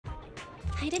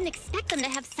I didn't expect them to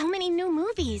have so many new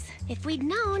movies. If we'd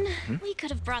known, we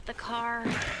could have brought the car.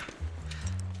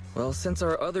 Well, since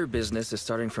our other business is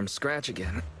starting from scratch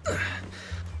again,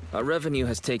 our revenue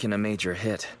has taken a major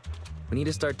hit. We need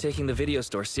to start taking the video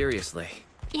store seriously.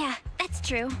 Yeah, that's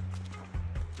true.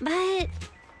 But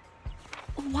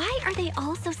why are they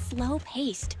all so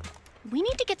slow-paced? We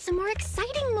need to get some more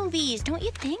exciting movies, don't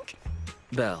you think?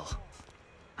 Belle,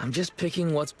 I'm just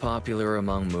picking what's popular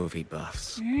among movie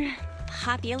buffs.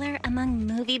 Popular among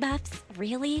movie buffs?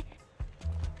 Really?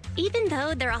 Even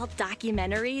though they're all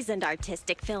documentaries and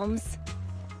artistic films?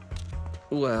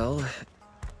 Well,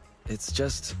 it's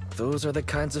just those are the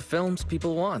kinds of films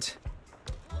people want.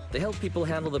 They help people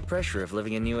handle the pressure of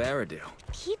living in New Eridu.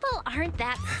 People aren't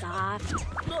that soft.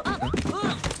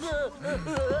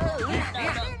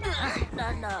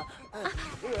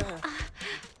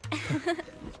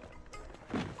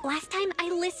 Last time I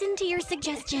listened to your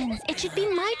suggestions. It should be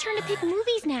my turn to pick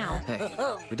movies now.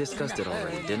 Hey, we discussed it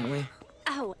already, didn't we?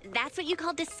 Oh, that's what you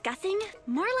call discussing?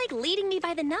 More like leading me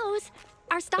by the nose.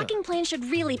 Our stocking plan should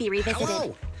really be revisited.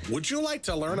 Hello! Would you like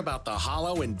to learn about the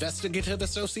Hollow Investigative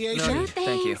Association? No, No,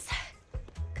 thank you. thanks.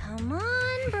 Come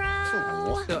on,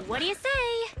 bro. What do you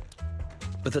say?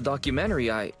 But the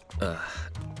documentary I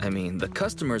mean, the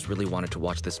customers really wanted to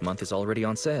watch this month is already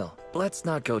on sale. Let's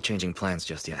not go changing plans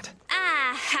just yet.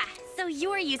 Aha! So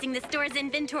you're using the store's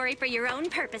inventory for your own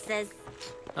purposes.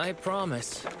 I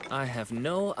promise, I have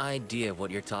no idea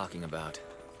what you're talking about.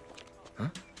 Huh?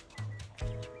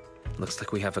 Looks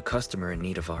like we have a customer in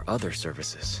need of our other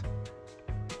services.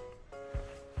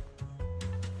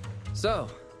 So,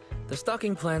 the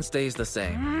stocking plan stays the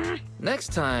same.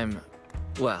 Next time,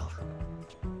 well,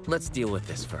 let's deal with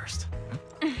this first.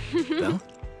 Belle?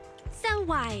 So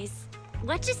wise.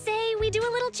 What you say we do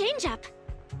a little change-up?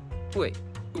 Wait,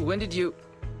 when did you...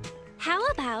 How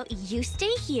about you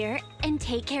stay here and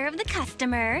take care of the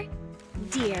customer,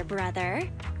 dear brother,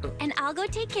 and I'll go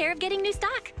take care of getting new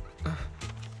stock.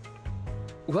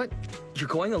 What? You're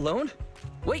going alone?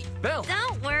 Wait, Belle!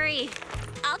 Don't worry.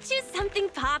 I'll choose something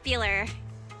popular.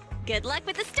 Good luck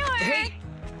with the store! Hey!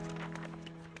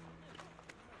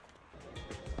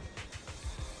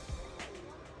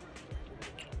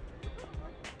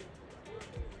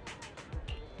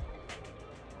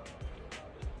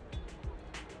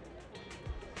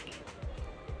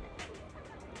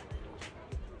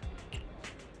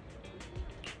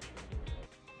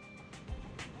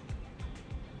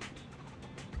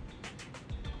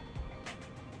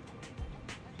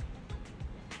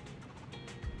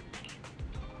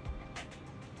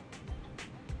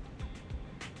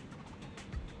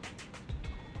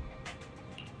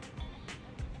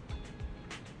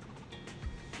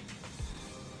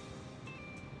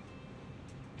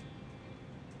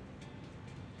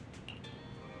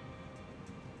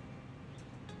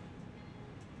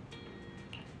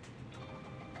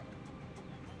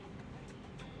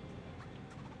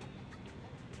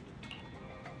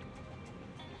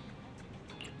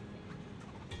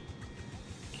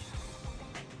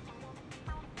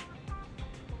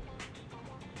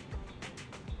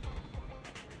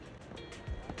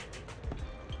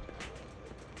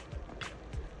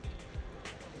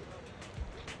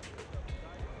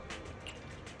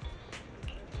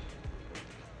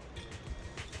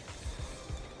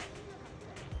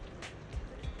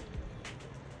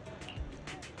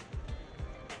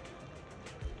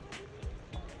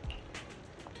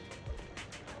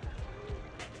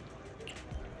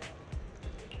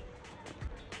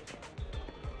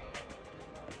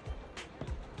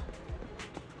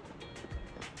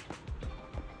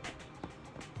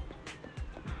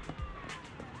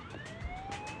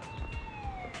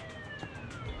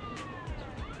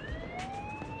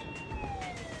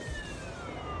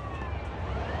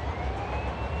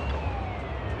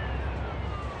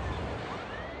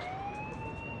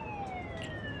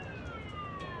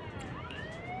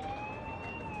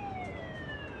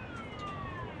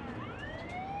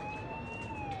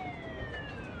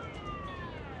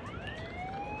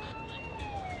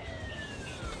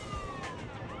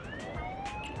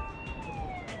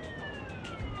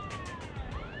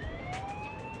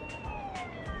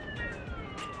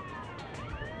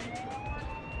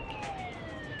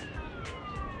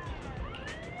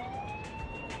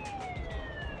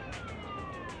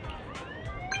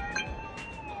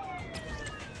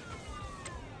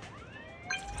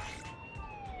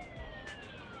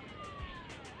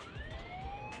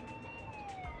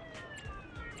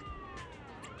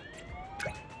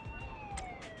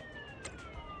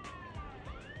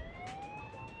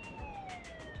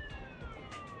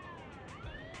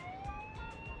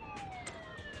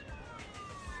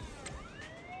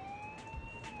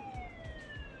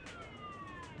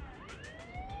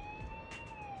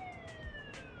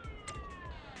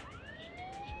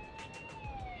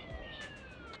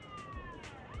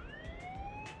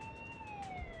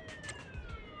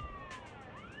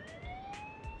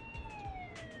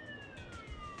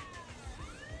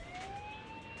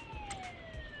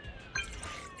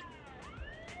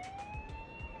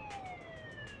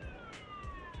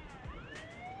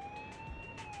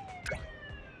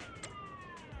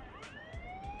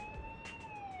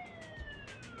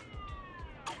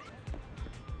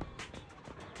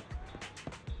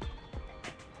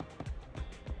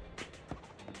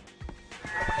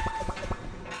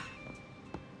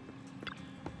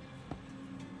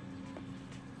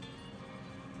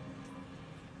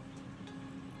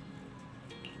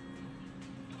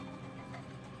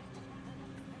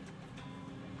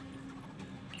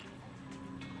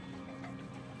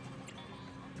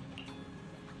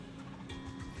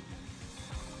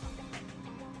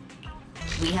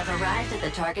 We have arrived at the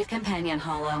target companion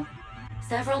hollow.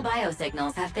 Several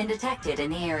biosignals have been detected in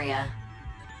the area.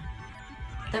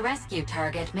 The rescue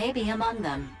target may be among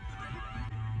them.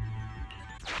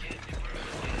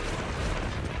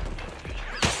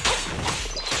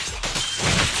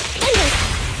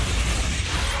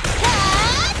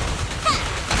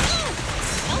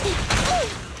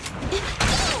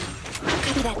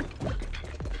 Copy that.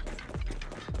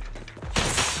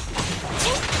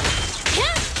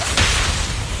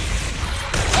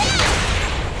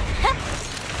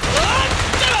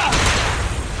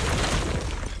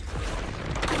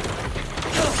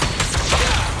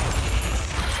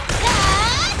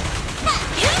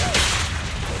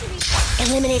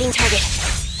 Eliminating target.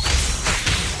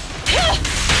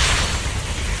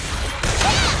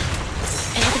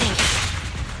 And everything.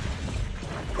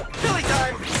 Billy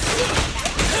time!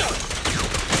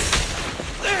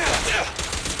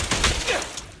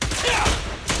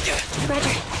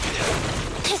 Roger.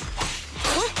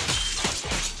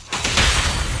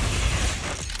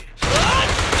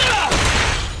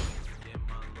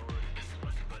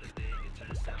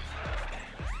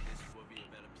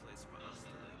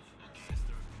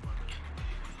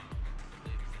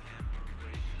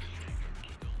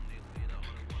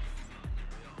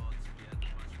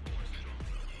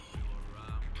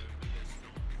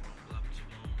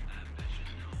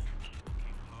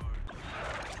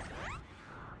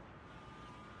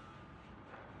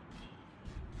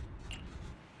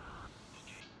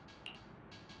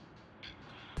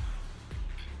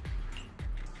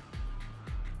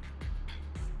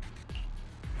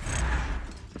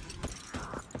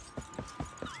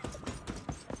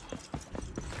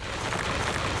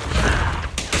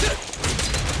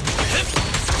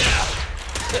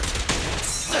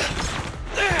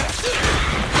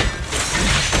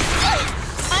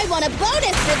 I want a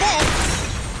bonus for this!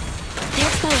 They're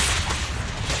exposed.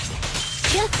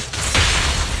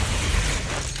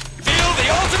 Feel the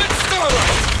ultimate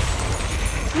starlight!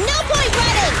 No point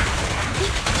running!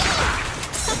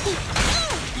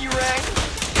 You rang?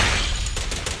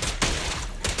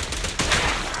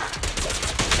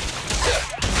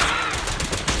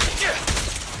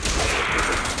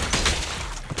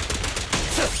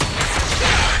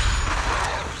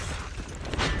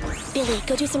 Billy,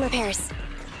 go do some repairs.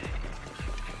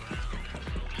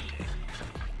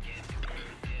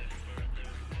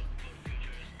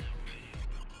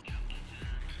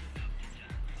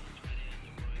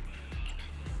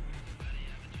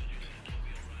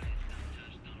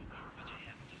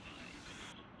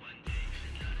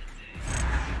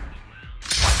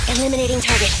 Eliminating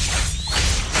target.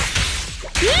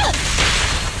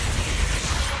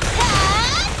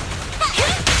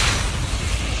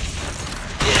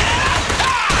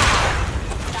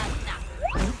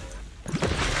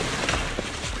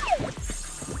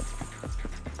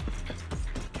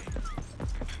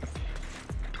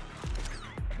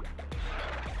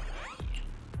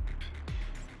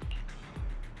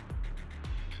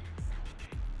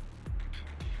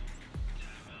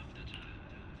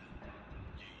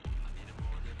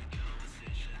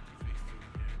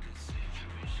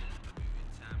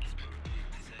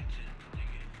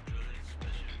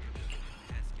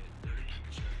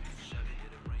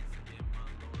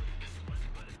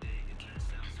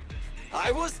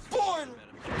 I was born!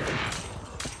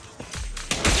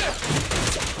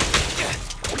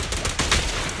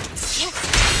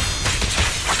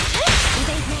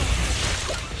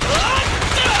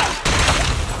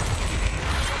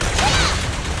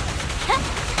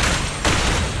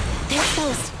 They're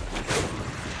exposed.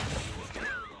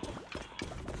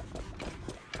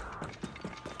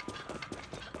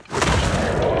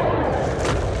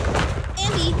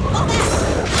 Andy, fall back!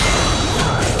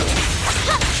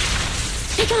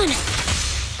 Be gone!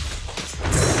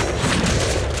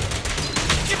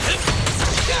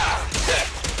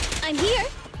 I'm here.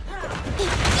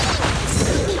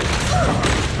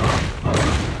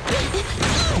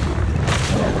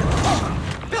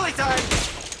 Billy time!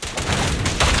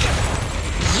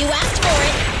 You asked for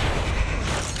it.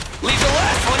 Leave the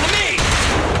last one to me!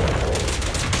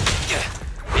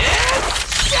 It's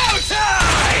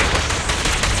showtime!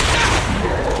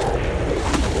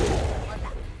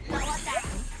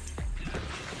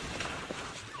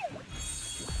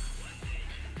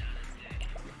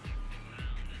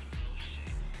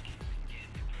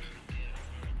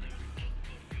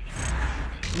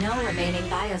 No remaining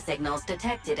biosignals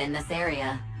detected in this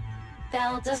area.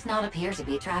 Bell does not appear to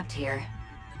be trapped here.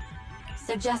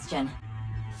 Suggestion: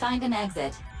 find an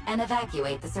exit and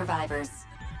evacuate the survivors.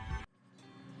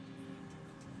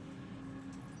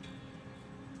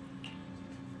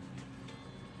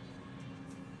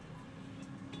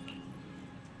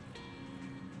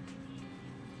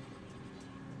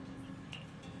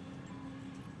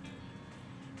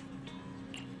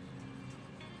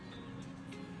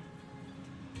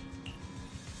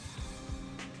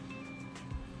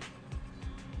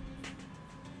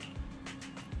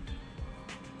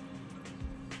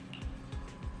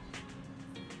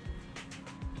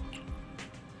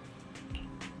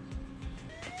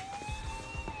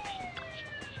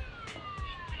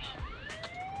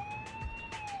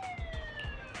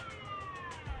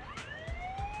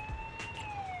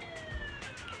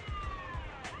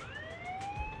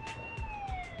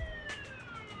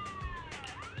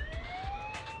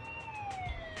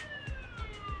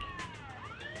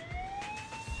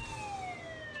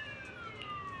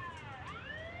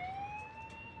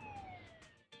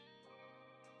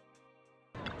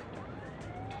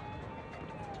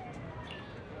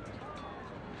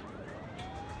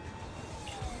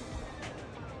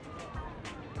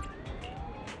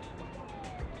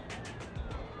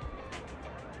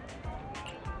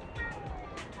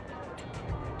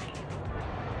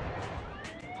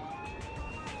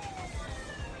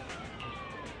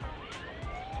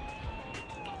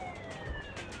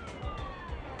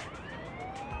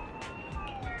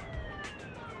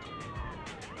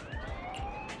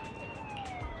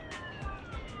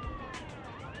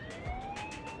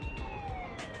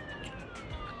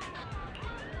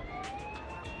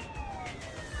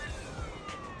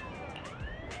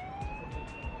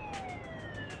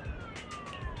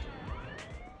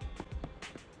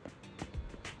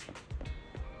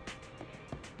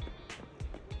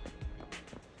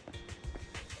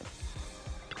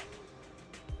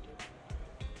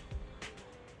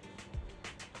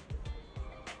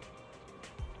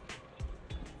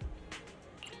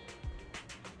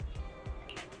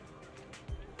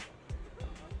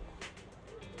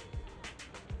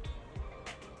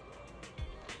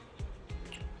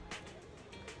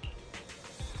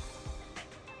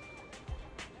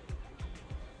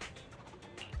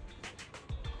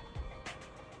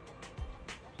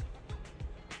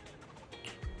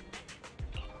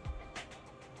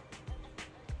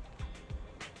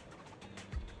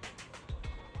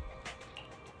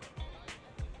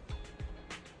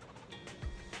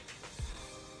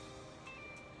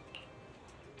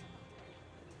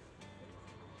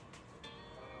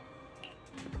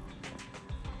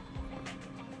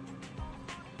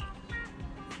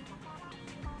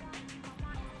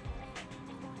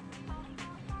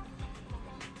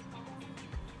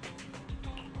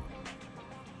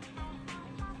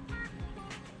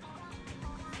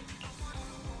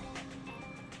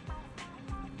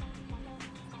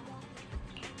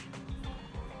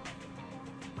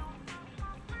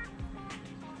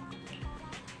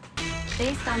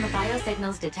 Based on the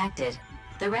biosignals detected,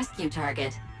 the rescue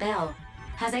target, Bell,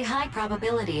 has a high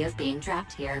probability of being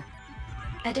trapped here.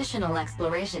 Additional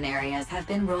exploration areas have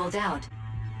been ruled out.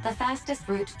 The fastest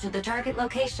route to the target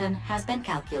location has been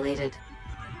calculated.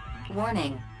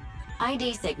 Warning.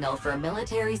 ID signal for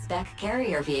military spec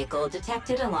carrier vehicle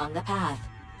detected along the path.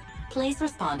 Please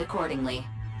respond accordingly.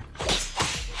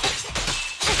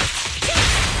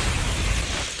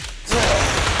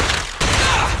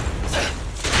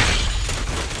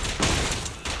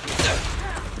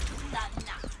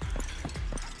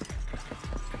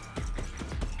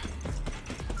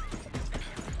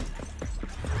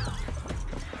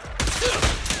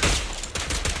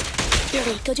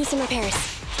 Billy, go do some repairs.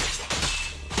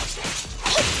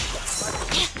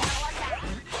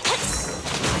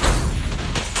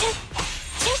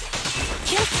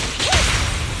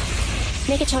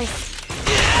 Make a choice.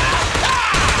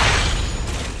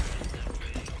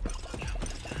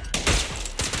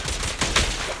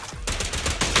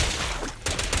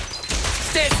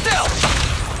 Stand still!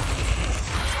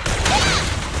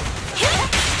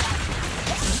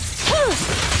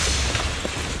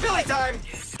 Billy time!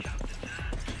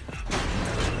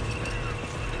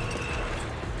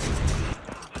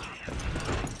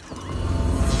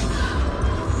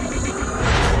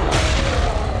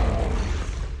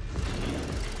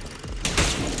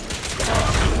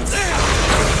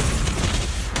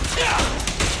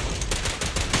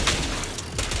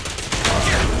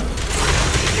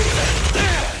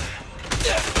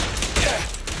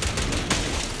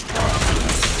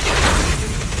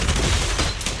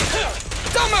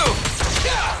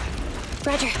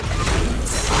 Roger.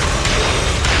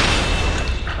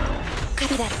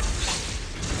 Copy that.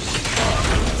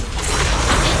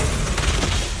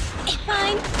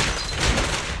 Fine.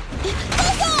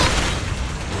 Go!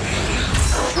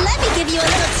 Let me give you a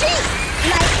little treat!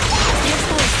 Like that!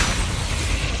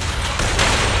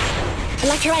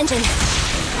 Electro engine.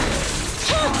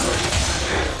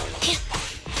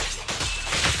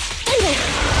 Thunder!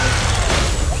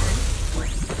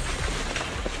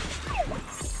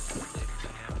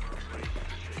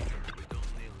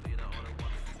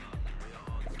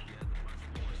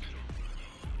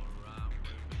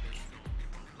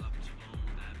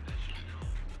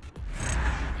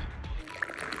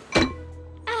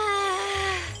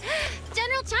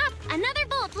 General Chop, another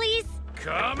bowl, please.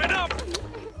 Coming up!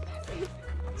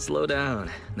 Slow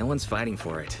down. No one's fighting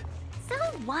for it. So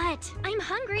what? I'm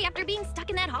hungry after being stuck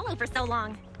in that hollow for so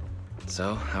long.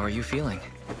 So, how are you feeling?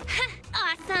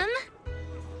 Awesome.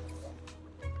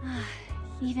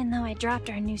 Even though I dropped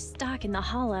our new stock in the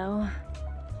hollow.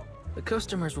 The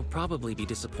customers will probably be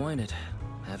disappointed,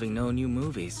 having no new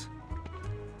movies.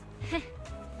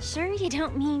 Sure you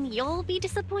don't mean you'll be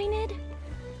disappointed?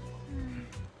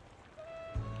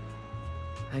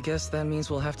 I guess that means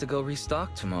we'll have to go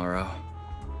restock tomorrow.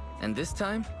 And this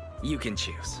time, you can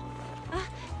choose.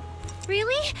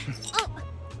 Really? Oh.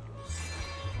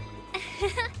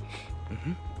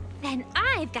 Then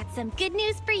I've got some good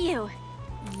news for you.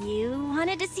 You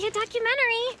wanted to see a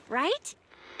documentary, right?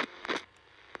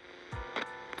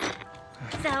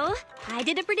 So, I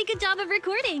did a pretty good job of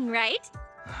recording, right?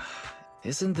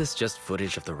 Isn't this just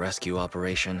footage of the rescue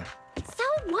operation? So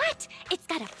what? It's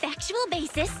got a factual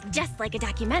basis, just like a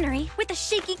documentary, with a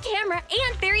shaky camera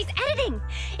and Barry's editing.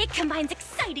 It combines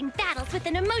exciting battles with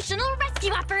an emotional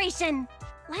rescue operation.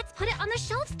 Let's put it on the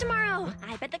shelves tomorrow.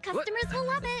 I bet the customers will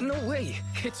love it. No way!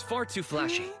 It's far too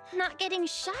flashy. Not getting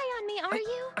shy on me, are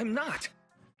you? I'm not!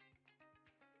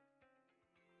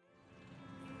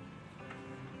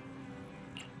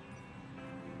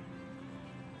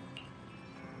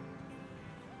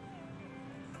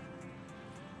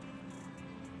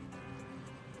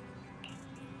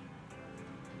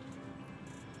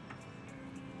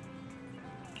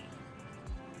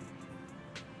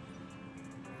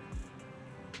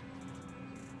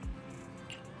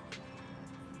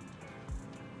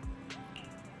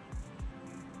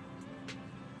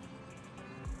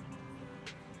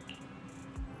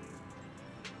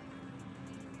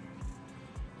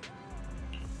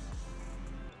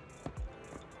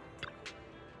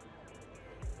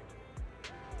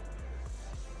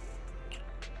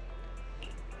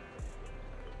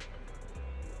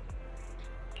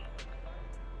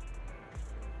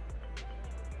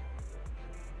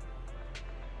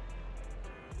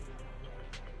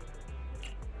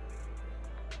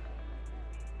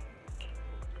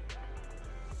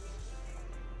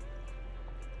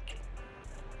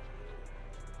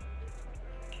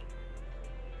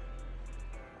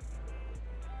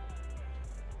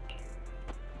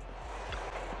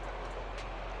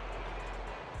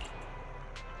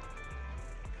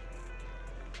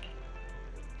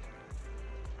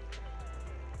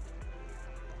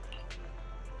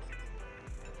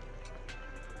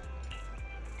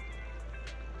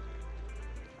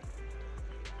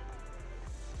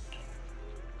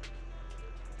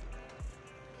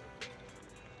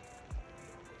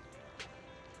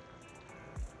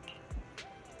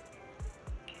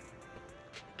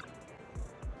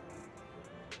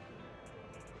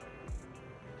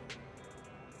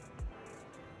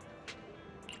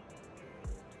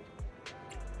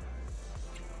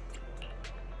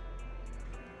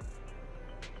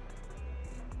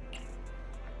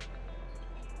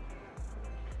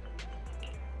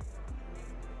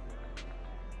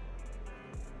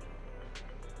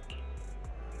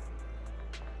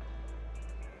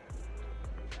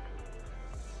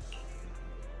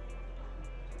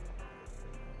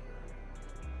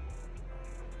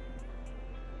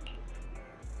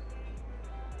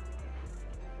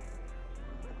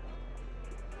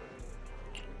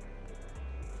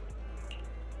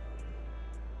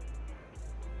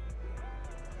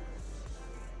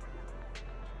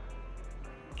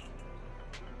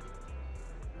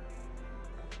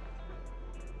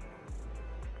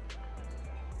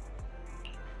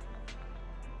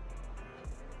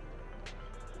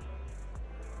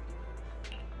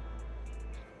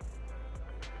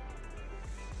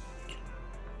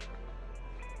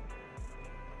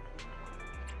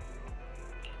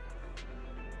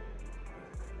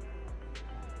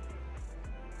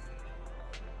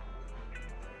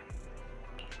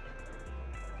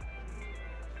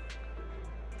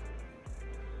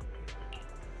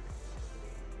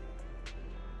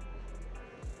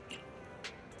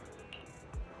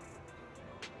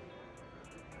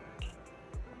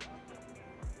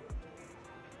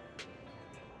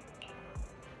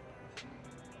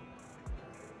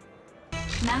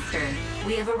 Master,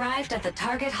 we have arrived at the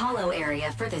target hollow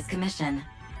area for this commission.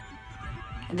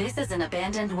 This is an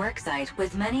abandoned worksite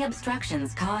with many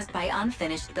obstructions caused by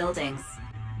unfinished buildings.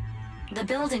 The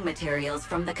building materials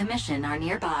from the commission are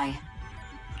nearby,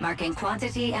 marking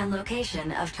quantity and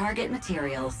location of target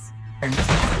materials.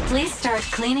 Please start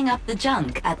cleaning up the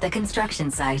junk at the construction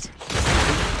site.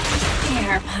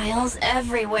 Air piles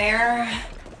everywhere.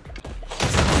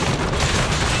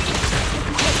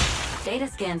 Data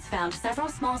scans found several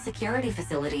small security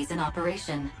facilities in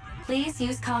operation. Please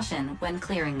use caution when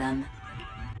clearing them.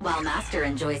 While Master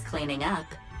enjoys cleaning up,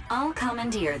 I'll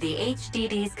commandeer the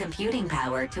HDD's computing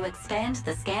power to expand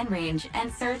the scan range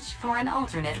and search for an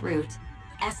alternate route.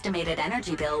 Estimated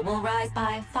energy bill will rise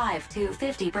by 5 to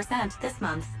 50% this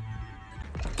month.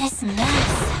 This mess.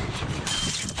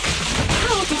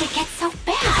 How did it get so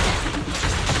bad?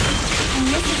 And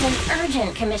this is an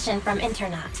urgent commission from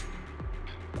Internaut.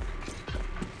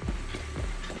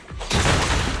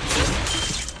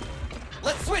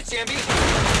 Let's switch, Ambi!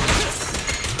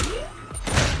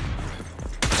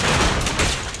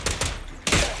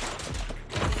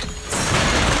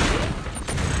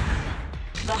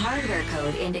 The hardware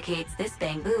code indicates this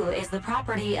bamboo is the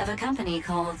property of a company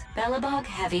called Bellabog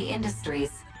Heavy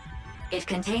Industries. It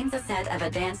contains a set of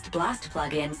advanced blast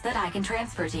plugins that I can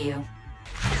transfer to you.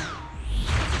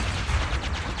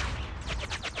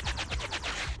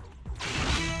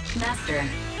 Master,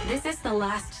 this is the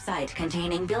last site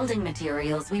containing building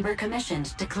materials we were commissioned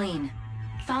to clean.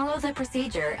 Follow the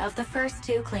procedure of the first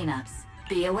 2 cleanups.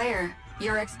 Be aware,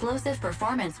 your explosive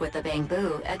performance with the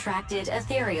bamboo attracted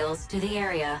ethereals to the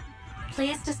area.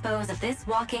 Please dispose of this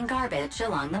walking garbage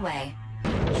along the way.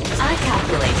 I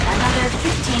calculate another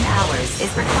 15 hours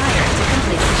is required to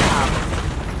complete the job.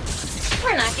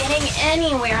 We're not getting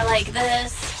anywhere like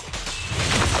this.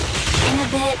 In a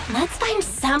bit, let's find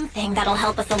something that'll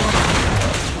help us along.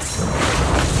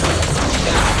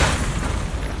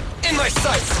 In my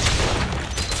sights!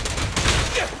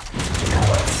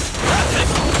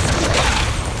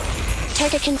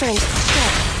 Target confirmed.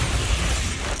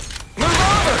 Move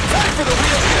over! Time for the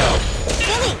real kill!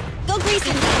 Billy, go grease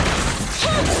him.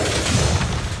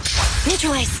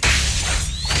 Neutralize.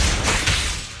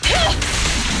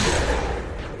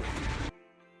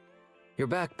 You're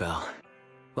back, Belle.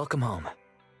 Welcome home.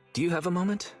 Do you have a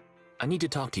moment? I need to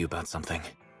talk to you about something.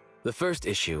 The first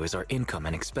issue is our income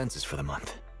and expenses for the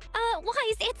month.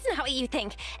 Wise, it's not what you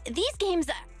think. These games...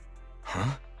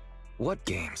 Huh? What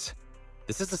games?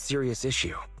 This is a serious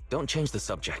issue. Don't change the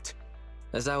subject.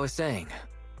 As I was saying,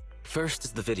 first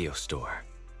is the video store.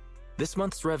 This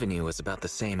month's revenue is about the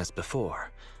same as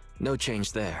before. No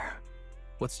change there.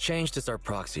 What's changed is our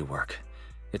proxy work.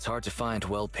 It's hard to find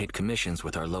well-paid commissions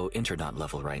with our low internat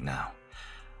level right now.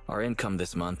 Our income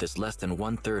this month is less than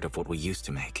 1/3 of what we used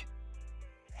to make.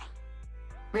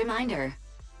 Reminder,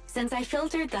 since I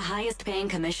filtered the highest paying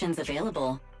commissions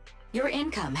available, your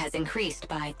income has increased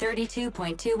by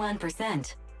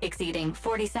 32.21%, exceeding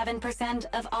 47%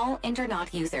 of all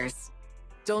internat users.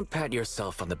 Don't pat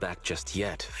yourself on the back just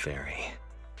yet, Fairy.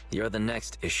 You're the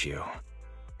next issue.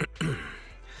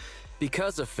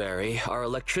 Because of Fairy, our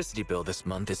electricity bill this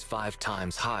month is 5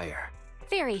 times higher.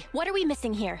 Fairy, what are we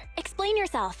missing here? Explain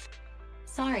yourself.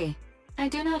 Sorry, I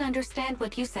do not understand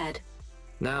what you said.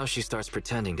 Now she starts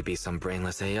pretending to be some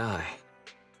brainless AI.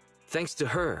 Thanks to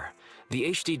her, the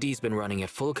HDD's been running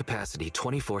at full capacity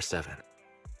 24/7.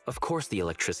 Of course the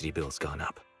electricity bill's gone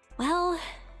up. Well,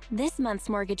 this month's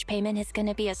mortgage payment is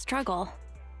gonna be a struggle.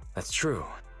 That's true.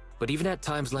 But even at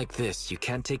times like this, you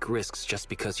can't take risks just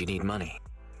because you need money.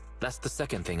 That's the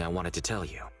second thing I wanted to tell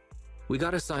you. We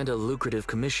got assigned a lucrative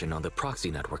commission on the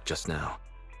proxy network just now.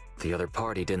 The other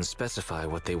party didn't specify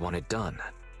what they wanted done.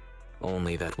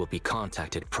 Only that we'll be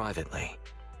contacted privately.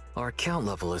 Our account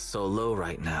level is so low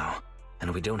right now,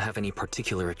 and we don't have any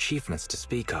particular achievements to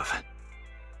speak of.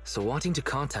 So wanting to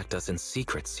contact us in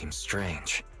secret seems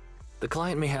strange. The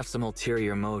client may have some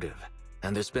ulterior motive,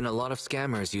 and there's been a lot of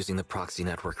scammers using the proxy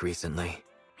network recently.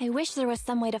 I wish there was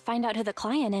some way to find out who the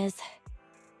client is.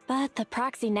 But the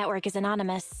proxy network is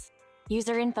anonymous.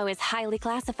 User info is highly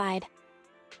classified.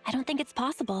 I don't think it's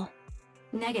possible.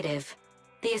 Negative.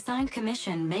 The assigned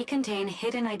commission may contain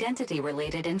hidden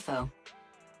identity-related info.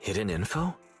 Hidden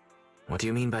info? What do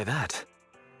you mean by that?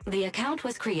 The account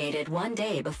was created 1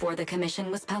 day before the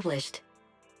commission was published.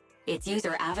 Its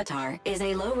user avatar is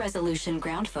a low-resolution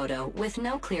ground photo with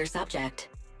no clear subject.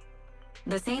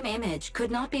 The same image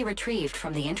could not be retrieved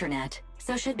from the internet,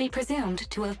 so should be presumed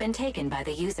to have been taken by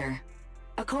the user.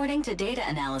 According to data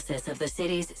analysis of the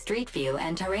city's street view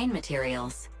and terrain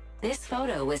materials, this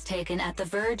photo was taken at the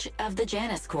verge of the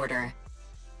Janus Quarter.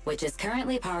 which is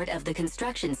currently part of the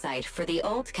construction site for the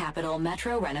Old Capitol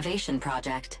Metro renovation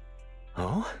project.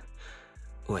 Oh?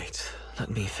 Wait, let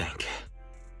me think.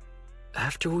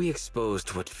 After we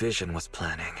exposed what Vision was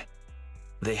planning,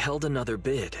 they held another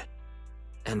bid,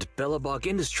 and Bellabog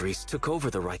Industries took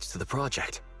over the rights to the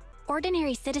project.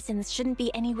 Ordinary citizens shouldn't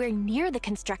be anywhere near the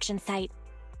construction site.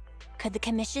 Could the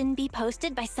commission be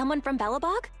posted by someone from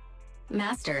Bellabog?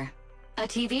 Master, a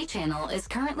TV channel is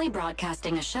currently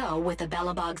broadcasting a show with a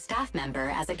Bellabog staff member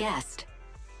as a guest.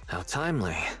 How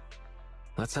timely.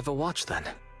 Let's have a watch then.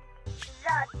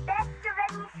 The best of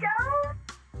any show?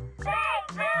 Bang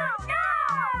Boom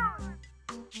Nose!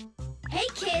 Hey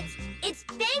kids, it's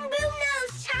Bang Boom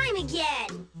Nose time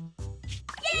again!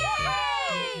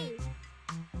 Yay!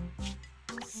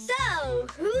 So,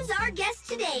 who's our guest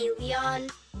today, Leon?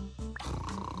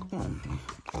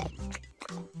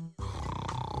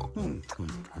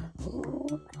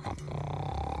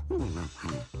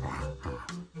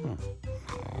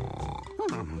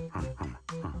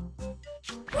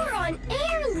 We're on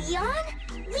air, Leon!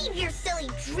 Leave your silly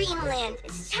dreamland.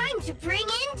 It's time to bring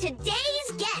in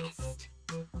today's guest.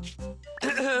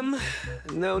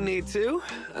 No need to.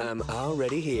 I'm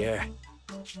already here.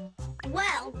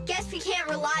 Well, guess we can't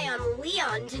rely on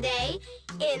Leon today.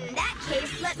 In that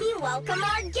case, let me welcome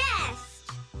our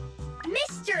guest.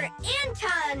 Mr.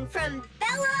 Anton from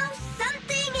Bellow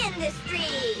Something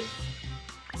Industries.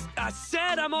 I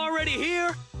said I'm already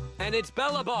here, and it's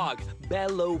Bellabog.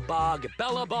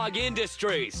 Bellabog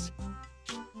Industries.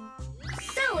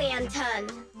 So, Anton,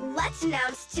 let's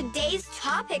announce today's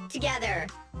topic together.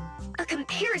 A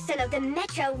comparison of the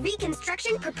Metro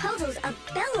reconstruction proposals of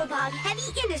Bellabog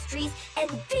Heavy Industries and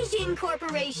Vision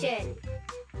Corporation.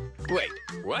 Wait,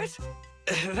 what?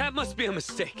 That must be a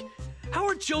mistake. How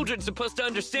are children supposed to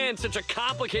understand such a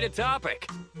complicated topic?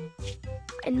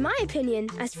 In my opinion,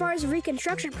 as far as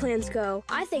reconstruction plans go,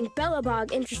 I think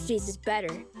Bellabog Industries is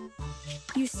better.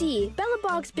 You see,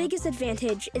 Bellabog's biggest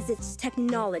advantage is its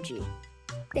technology.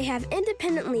 They have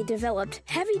independently developed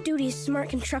heavy-duty smart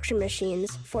construction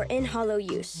machines for in-hollow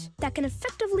use that can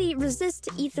effectively resist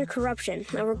ether corruption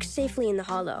and work safely in the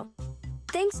hollow.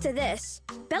 Thanks to this,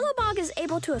 Bellabog is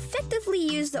able to effectively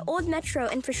use the old metro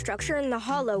infrastructure in the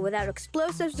hollow without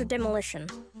explosives or demolition.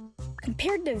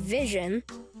 Compared to Vision,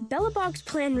 Bellabog's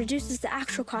plan reduces the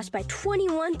actual cost by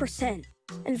 21%,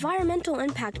 environmental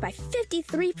impact by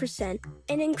 53%,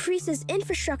 and increases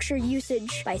infrastructure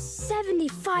usage by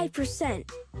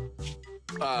 75%.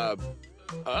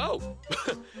 Oh.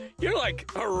 You're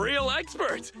like a real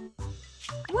expert.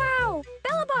 Wow,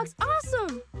 Bellabog's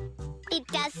awesome! It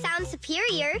does sound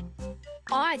superior.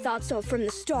 I thought so from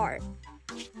the start.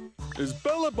 Is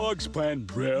Bellabog's plan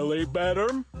really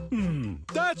better?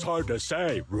 That's hard to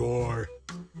say, Roar.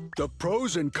 The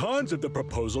pros and cons of the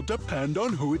proposal depend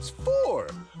on who it's for.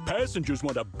 Passengers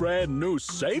want a brand new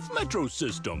safe metro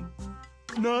system,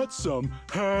 not some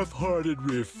half-hearted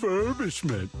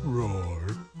refurbishment, Roar.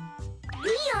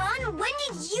 Leon, when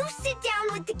did you sit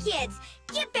down with the kids?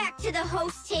 Get back to the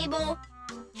host table.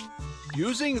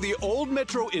 Using the old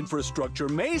metro infrastructure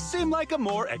may seem like a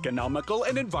more economical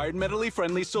and environmentally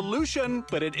friendly solution,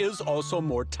 but it is also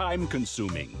more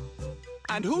time-consuming.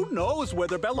 And who knows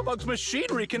whether Bellabog's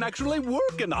machinery can actually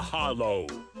work in the hollow?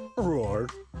 Roar.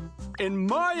 In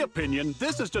my opinion,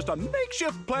 this is just a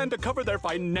makeshift plan to cover their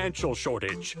financial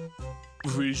shortage.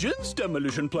 Vision's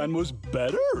demolition plan was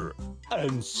better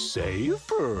and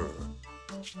safer.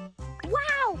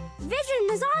 Wow, Vision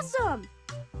is awesome!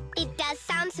 It does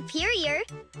sound superior.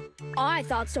 I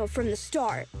thought so from the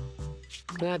start.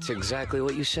 That's exactly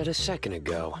what you said a second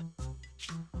ago.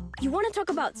 You want to talk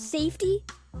about safety?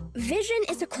 Vision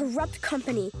is a corrupt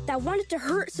company that wanted to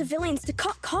hurt civilians to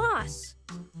cut costs.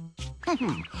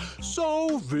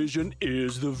 So Vision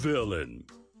is the villain.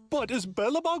 But is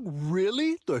Bellabog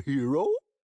really the hero?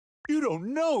 You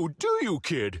don't know, do you,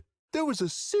 kid? There was a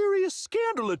serious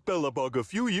scandal at Bellabog a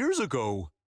few years ago.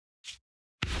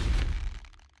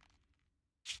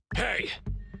 Hey,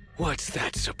 what's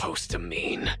that supposed to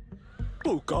mean?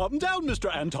 Oh, calm down, Mr.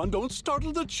 Anton. Don't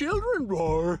startle the children,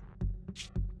 Roar.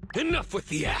 Enough with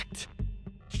the act.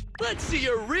 Let's see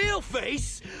your real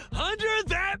face under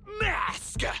that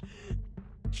mask!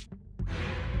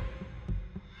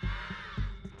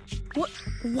 What?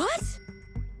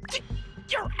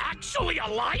 You're actually a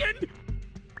lion?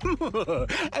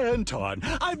 Anton,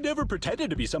 I've never pretended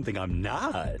to be something I'm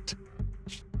not.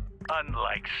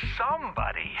 Unlike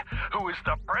somebody who is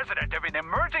the president of an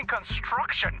emerging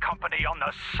construction company on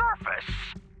the surface.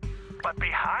 But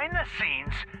behind the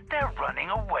scenes, they're running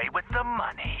away with the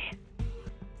money.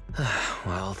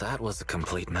 Well, that was a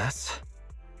complete mess.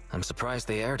 I'm surprised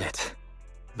they aired it.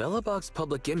 Belobog's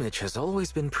public image has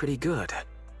always been pretty good,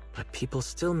 but people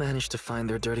still manage to find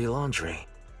their dirty laundry.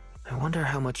 I wonder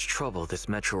how much trouble this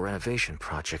metro renovation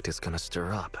project is gonna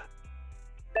stir up.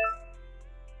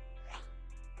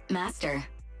 Master,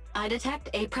 I detect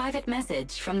a private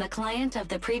message from the client of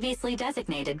the previously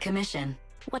designated commission.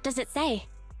 What does it say?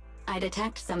 I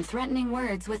detect some threatening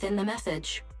words within the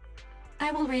message.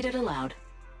 I will read it aloud.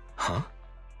 Huh?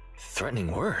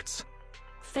 Threatening words?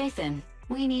 Phaethon,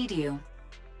 we need you.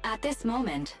 At this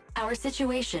moment, our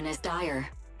situation is dire.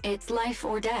 It's life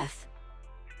or death.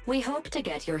 We hope to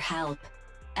get your help.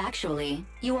 Actually,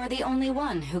 you are the only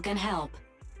one who can help.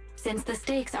 Since the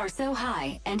stakes are so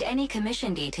high and any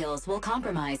commission details will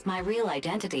compromise my real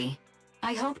identity,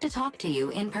 I hope to talk to you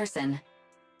in person.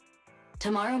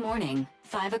 Tomorrow morning,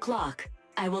 5 o'clock,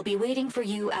 I will be waiting for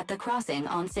you at the crossing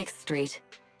on 6th Street.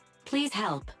 Please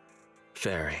help.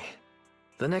 Fairy,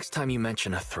 the next time you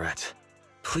mention a threat,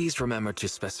 please remember to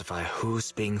specify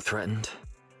who's being threatened.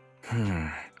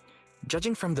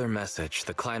 Judging from their message,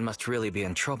 the client must really be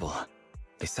in trouble.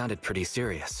 They sounded pretty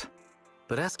serious.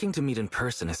 But asking to meet in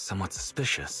person is somewhat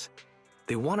suspicious.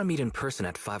 They want to meet in person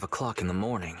at 5 o'clock in the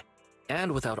morning,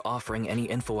 and without offering any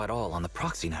info at all on the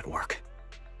proxy network.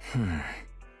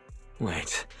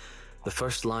 Wait, the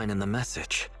first line in the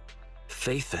message.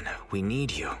 Phaethon, we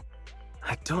need you.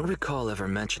 I don't recall ever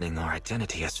mentioning our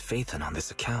identity as Phaethon on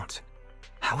this account.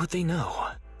 How would they know?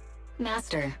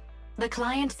 Master, the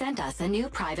client sent us a new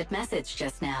private message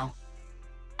just now.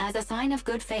 As a sign of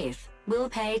good faith, we'll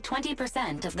pay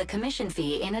 20% of the commission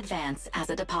fee in advance as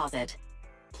a deposit.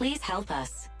 Please help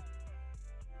us.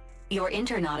 Your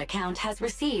Internaut account has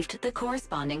received the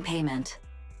corresponding payment.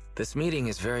 This meeting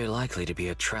is very likely to be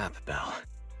a trap, Belle.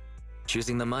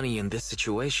 Choosing the money in this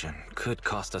situation could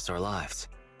cost us our lives.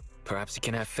 Perhaps you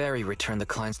can have Fairy return the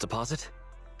client's deposit?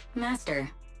 Master,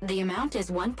 the amount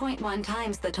is 1.1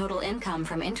 times the total income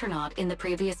from Internaut in the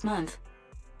previous month.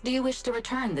 Do you wish to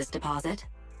return this deposit?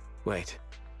 Wait,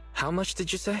 how much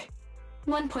did you say?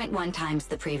 1.1 times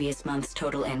the previous month's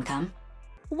total income.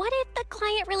 What if the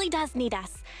client really does need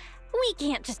us? We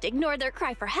can't just ignore their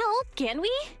cry for help, can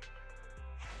we?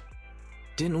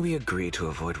 Didn't we agree to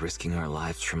avoid risking our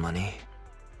lives for money?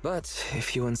 But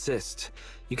if you insist,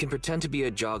 you can pretend to be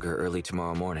a jogger early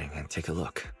tomorrow morning and take a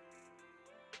look.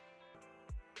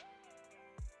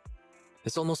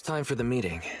 It's almost time for the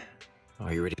meeting.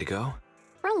 Are you ready to go?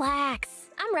 Relax,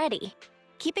 I'm ready.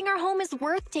 Keeping our home is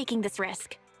worth taking this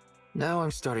risk. Now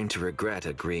I'm starting to regret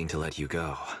agreeing to let you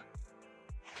go.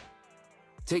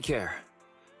 Take care.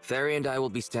 Fairy and I will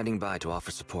be standing by to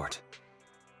offer support.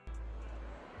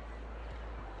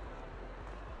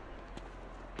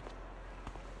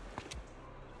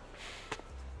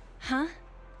 Huh?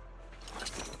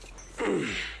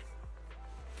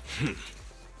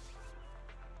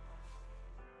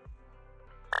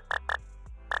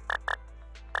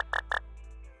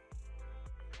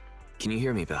 Can you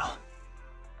hear me, Belle?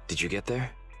 Did you get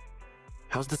there?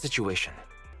 How's the situation?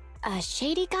 A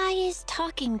shady guy is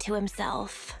talking to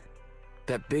himself.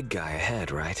 That big guy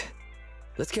ahead, right?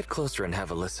 Let's get closer and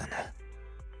have a listen.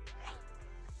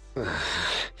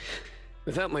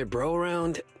 Without my bro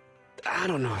around, I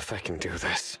don't know if I can do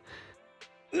this.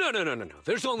 No.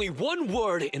 There's only one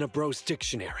word in a bro's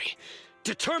dictionary.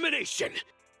 Determination!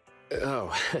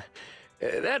 Oh,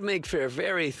 that'd make for a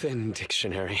very thin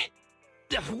dictionary.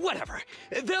 Whatever.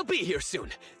 They'll be here soon.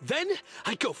 Then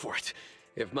I go for it.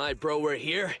 If my bro were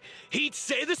here, he'd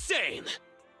say the same.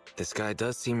 This guy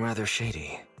does seem rather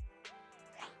shady.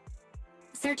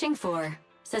 Searching for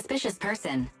suspicious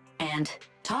person and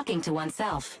talking to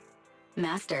oneself.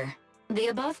 Master, the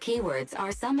above keywords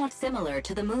are somewhat similar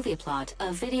to the movie plot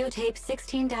of videotape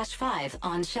 16-5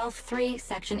 on Shelf 3,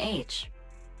 Section H.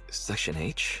 Section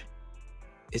H?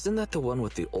 Isn't that the one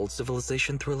with the old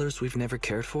civilization thrillers we've never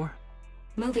cared for?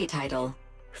 Movie title,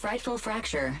 Frightful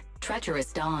Fracture,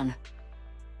 Treacherous Dawn.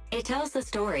 It tells the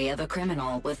story of a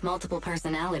criminal with multiple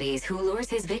personalities who lures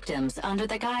his victims under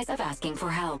the guise of asking for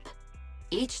help.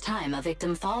 Each time a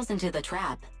victim falls into the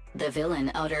trap, the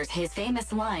villain utters his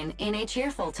famous line in a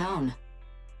cheerful tone.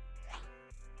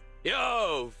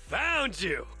 Yo, found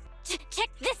you! Check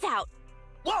this out!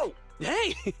 Whoa!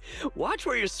 Hey! Watch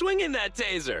where you're swinging that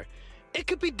taser! It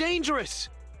could be dangerous!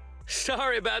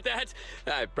 Sorry about that.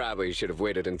 I probably should have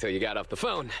waited until you got off the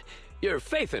phone. You're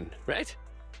Phaethon, right?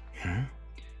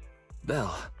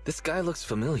 Belle, this guy looks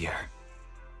familiar.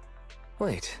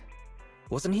 Wait,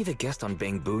 wasn't he the guest on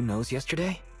Bang Boo Nose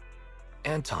yesterday?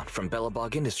 Anton from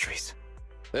Belobog Industries.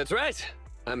 That's right.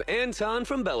 I'm Anton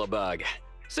from Belobog.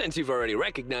 Since you've already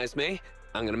recognized me,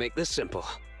 I'm gonna make this simple.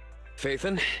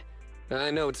 Phaethon,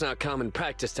 I know it's not common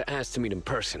practice to ask to meet in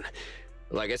person,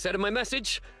 Like I said in my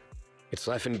message, it's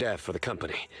life and death for the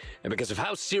company. And because of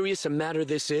how serious a matter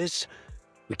this is,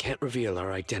 we can't reveal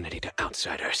our identity to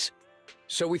outsiders.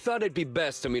 So we thought it'd be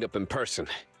best to meet up in person.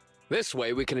 This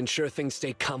way we can ensure things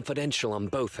stay confidential on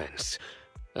both ends.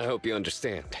 I hope you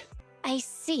understand. I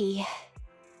see.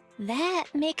 That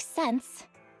makes sense.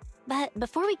 But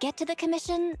before we get to the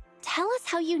commission, tell us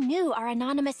how you knew our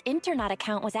anonymous internet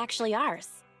account was actually ours.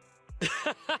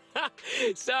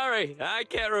 Sorry, I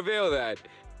can't reveal that.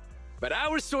 But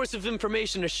our source of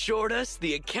information assured us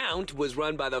the account was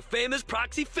run by the famous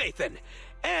proxy Phaethon,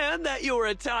 and that you were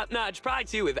a top-notch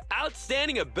proxy with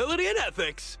outstanding ability and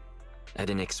ethics. I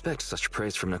didn't expect such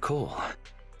praise from Nicole.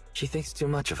 She thinks too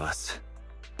much of us.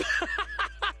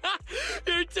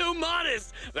 You're too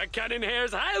modest! The cunning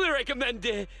hairs highly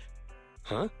recommended.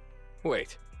 Huh?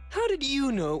 Wait, how did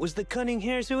you know it was the cunning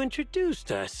hairs who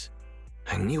introduced us?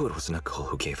 I knew it was Nicole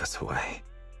who gave us away.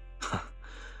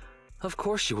 Of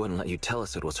course she wouldn't let you tell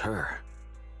us it was her.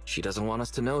 She doesn't want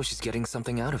us to know she's getting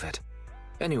something out of it.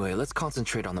 Anyway, let's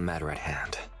concentrate on the matter at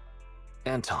hand.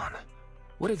 Anton,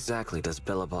 what exactly does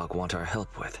Belobog want our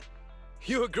help with?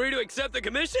 You agree to accept the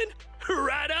commission?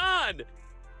 Right on!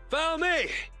 Follow me!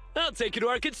 I'll take you to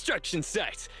our construction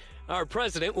site. Our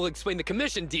president will explain the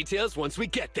commission details once we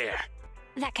get there.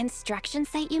 That construction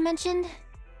site you mentioned?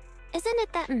 Isn't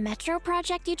it that metro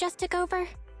project you just took over?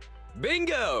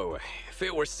 Bingo! If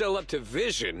it were still up to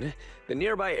vision, the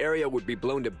nearby area would be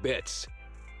blown to bits.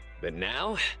 But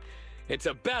now, it's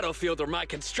a battlefield where my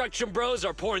construction bros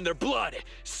are pouring their blood,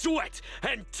 sweat,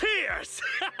 and tears!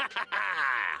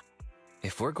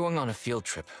 If we're going on a field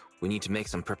trip, we need to make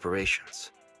some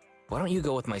preparations. Why don't you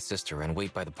go with my sister and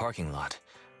wait by the parking lot?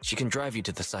 She can drive you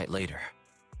to the site later.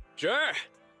 Sure.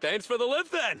 Thanks for the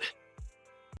lift then.